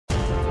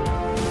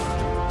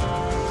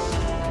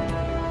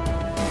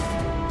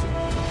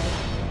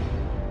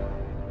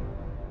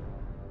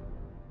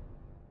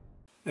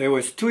It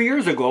was 2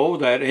 years ago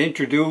that I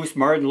introduced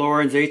Martin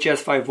Loren's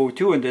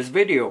HS502 in this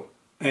video.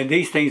 And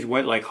these things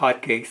went like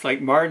hotcakes.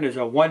 Like, Martin is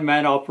a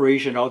one-man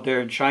operation out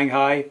there in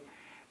Shanghai,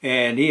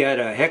 and he had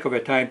a heck of a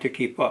time to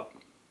keep up.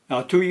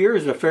 Now, 2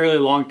 years is a fairly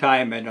long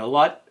time, and a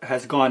lot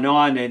has gone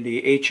on in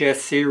the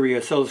HS Serie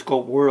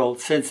oscilloscope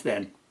world since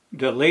then.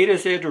 The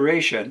latest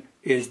iteration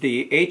is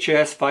the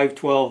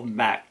Hs512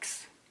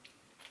 Max,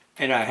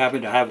 and I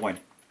happen to have one.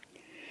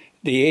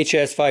 The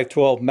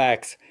Hs512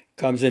 Max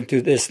comes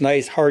into this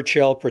nice hard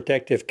shell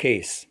protective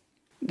case.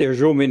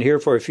 There's room in here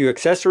for a few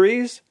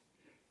accessories,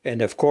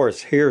 and of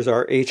course, here's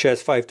our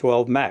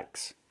Hs512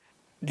 Max.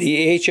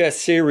 The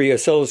HS Serie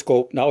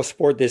oscilloscope now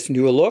sport this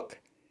new look.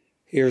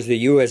 Here's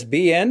the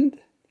USB end.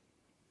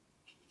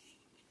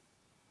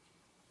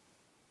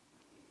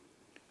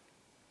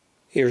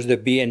 Here's the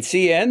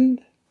BNC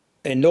end.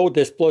 And note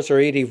this plus or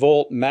 80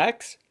 volt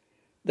max,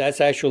 that's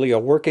actually a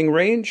working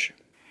range.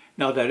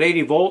 Now that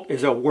 80 volt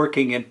is a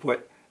working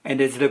input,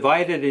 and it's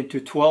divided into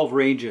 12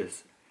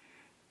 ranges.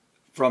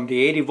 From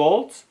the 80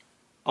 volts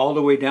all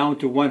the way down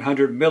to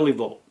 100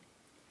 millivolt.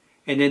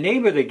 And the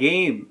name of the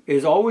game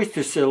is always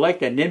to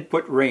select an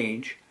input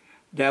range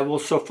that will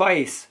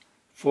suffice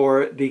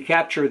for the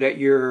capture that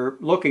you're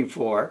looking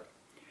for,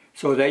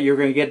 so that you're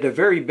going to get the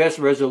very best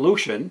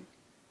resolution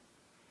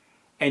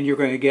and you're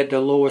going to get the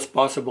lowest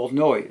possible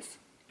noise.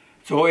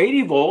 So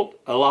 80 volt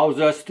allows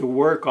us to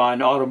work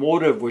on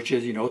automotive, which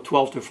is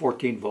 12 to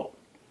 14 volt.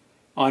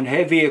 On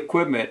heavy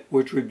equipment,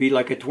 which would be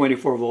like a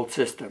 24 volt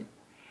system.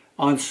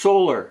 On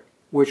solar,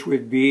 which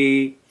would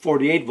be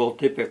 48 volt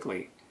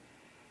typically.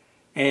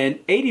 And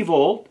 80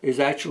 volt is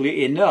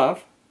actually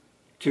enough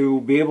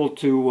to be able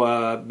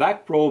to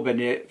back probe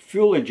a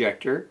fuel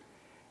injector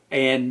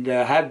and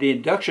have the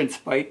induction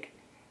spike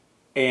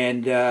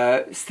and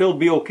still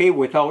be okay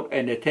without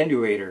an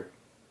attenuator.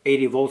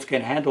 80 volts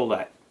can handle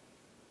that.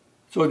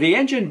 So the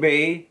engine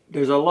bay,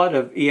 there's a lot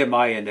of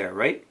EMI in there,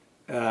 right?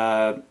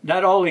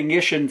 Not all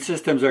ignition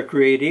systems are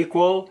created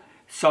equal.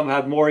 Some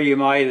have more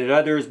EMI than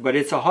others, but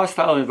it's a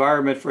hostile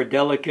environment for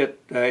delicate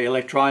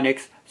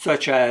electronics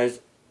such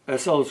as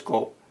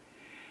oscilloscope.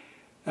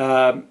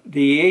 The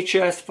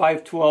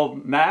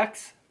Hs512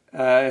 Max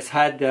has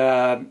had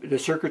the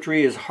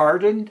circuitry is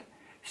hardened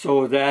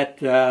so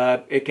that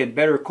it can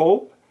better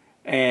cope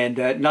and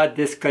not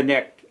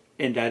disconnect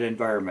in that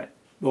environment.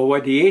 But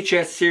what the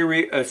HS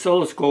Serie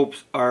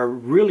oscilloscopes are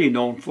really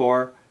known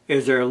for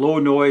is their low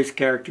noise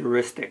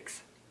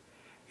characteristics.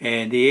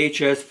 And the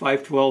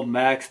Hs512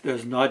 Max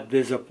does not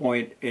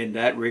disappoint in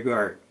that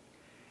regard.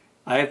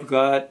 I've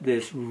got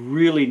this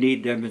really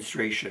neat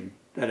demonstration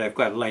that I've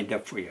got lined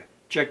up for you.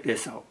 Check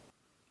this out.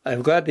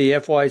 I've got the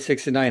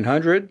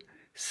FY6900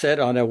 set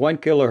on a 1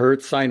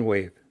 kHz sine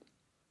wave.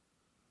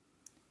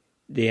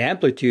 The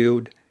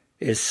amplitude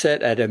is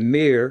set at a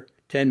mere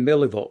 10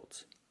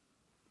 millivolts.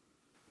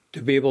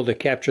 To be able to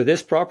capture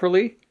this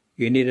properly,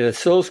 you need an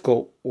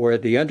oscilloscope where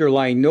the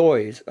underlying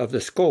noise of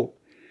the scope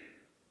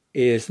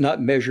is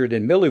not measured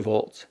in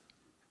millivolts,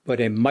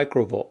 but in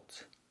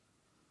microvolts.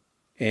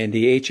 And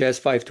the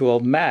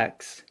Hs512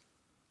 Max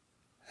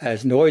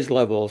has noise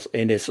levels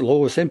in its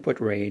lowest input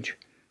range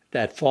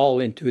that fall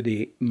into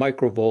the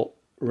microvolt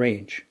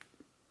range.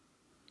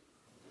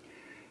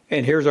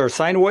 And here's our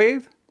sine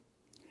wave,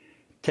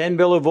 10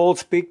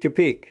 millivolts peak to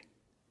peak.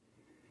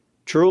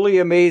 Truly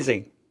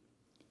amazing.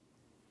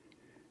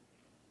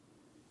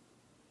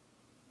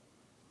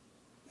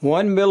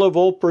 1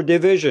 millivolt per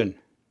division.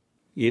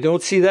 You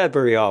don't see that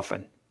very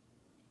often.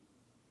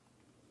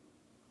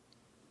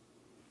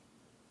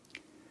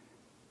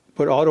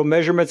 Put auto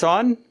measurements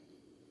on.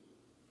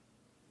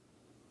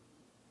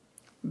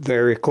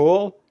 Very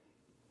cool.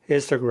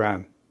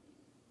 Histogram.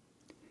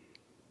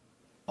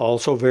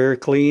 Also very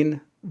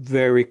clean,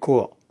 very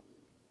cool.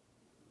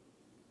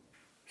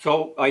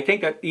 So I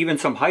think that even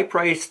some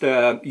high-priced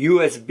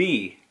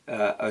USB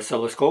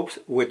oscilloscopes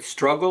would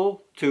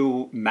struggle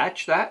to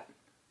match that,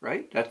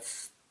 right?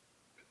 That's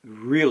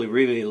really,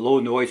 really low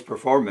noise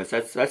performance.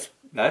 That's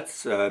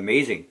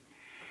amazing.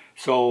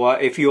 So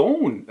if you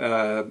own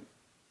a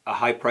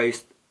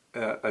high-priced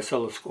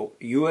oscilloscope,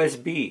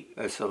 USB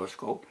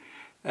oscilloscope,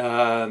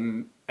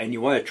 and you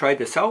want to try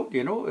this out,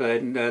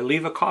 and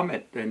leave a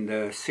comment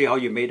and see how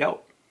you made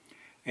out.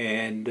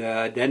 And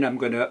then I'm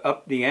going to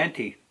up the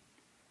ante.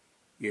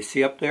 You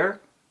see up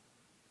there?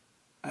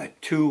 A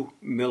 2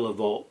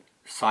 millivolt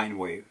sine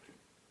wave.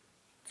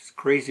 It's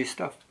crazy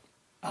stuff.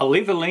 I'll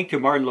leave a link to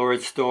Martin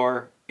Loren's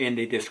store in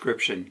the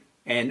description.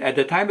 And at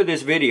the time of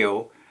this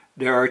video,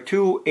 there are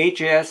 2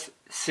 HS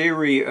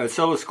Serie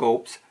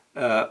oscilloscopes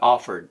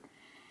offered.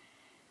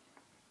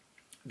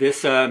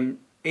 This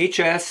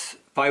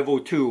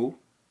HS502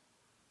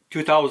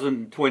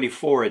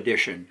 2024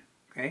 edition.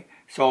 Okay,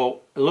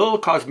 so a little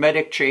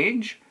cosmetic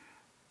change,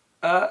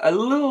 a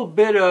little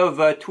bit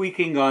of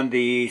tweaking on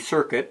the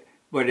circuit,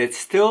 but it's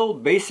still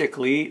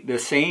basically the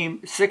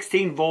same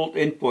 16 volt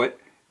input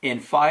in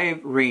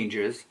 5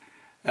 ranges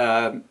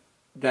that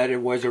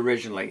it was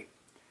originally.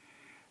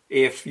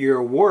 If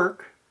your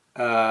work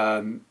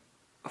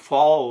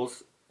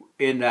falls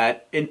in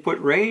that input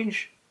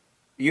range,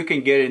 you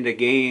can get in the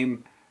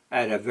game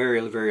at a very,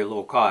 very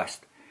low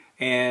cost.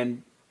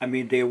 And I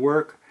mean, they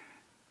work.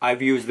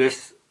 I've used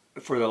this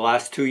for the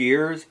last 2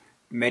 years.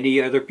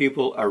 Many other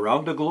people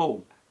around the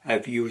globe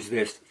have used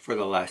this for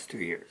the last 2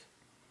 years.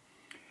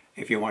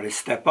 If you want to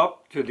step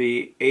up to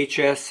the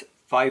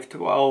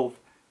Hs512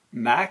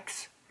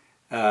 Max,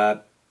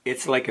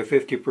 it's like a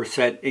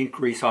 50%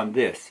 increase on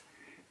this.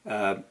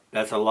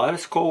 That's a lot of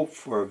scope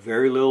for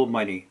very little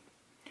money.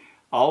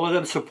 All of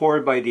them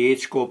supported by the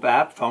HScope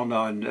app found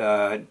on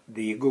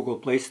the Google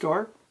Play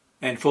Store.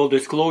 And full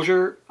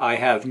disclosure, I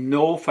have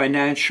no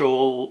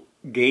financial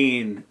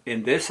gain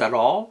in this at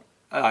all.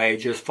 I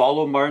just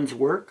follow Martin's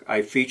work.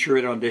 I feature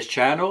it on this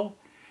channel.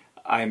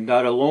 I'm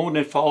not alone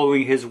in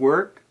following his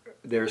work.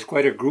 There's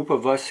quite a group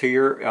of us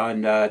here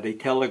on the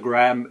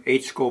Telegram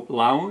HScope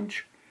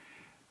Lounge.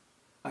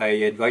 I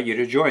invite you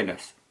to join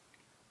us.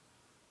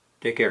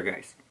 Take care,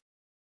 guys.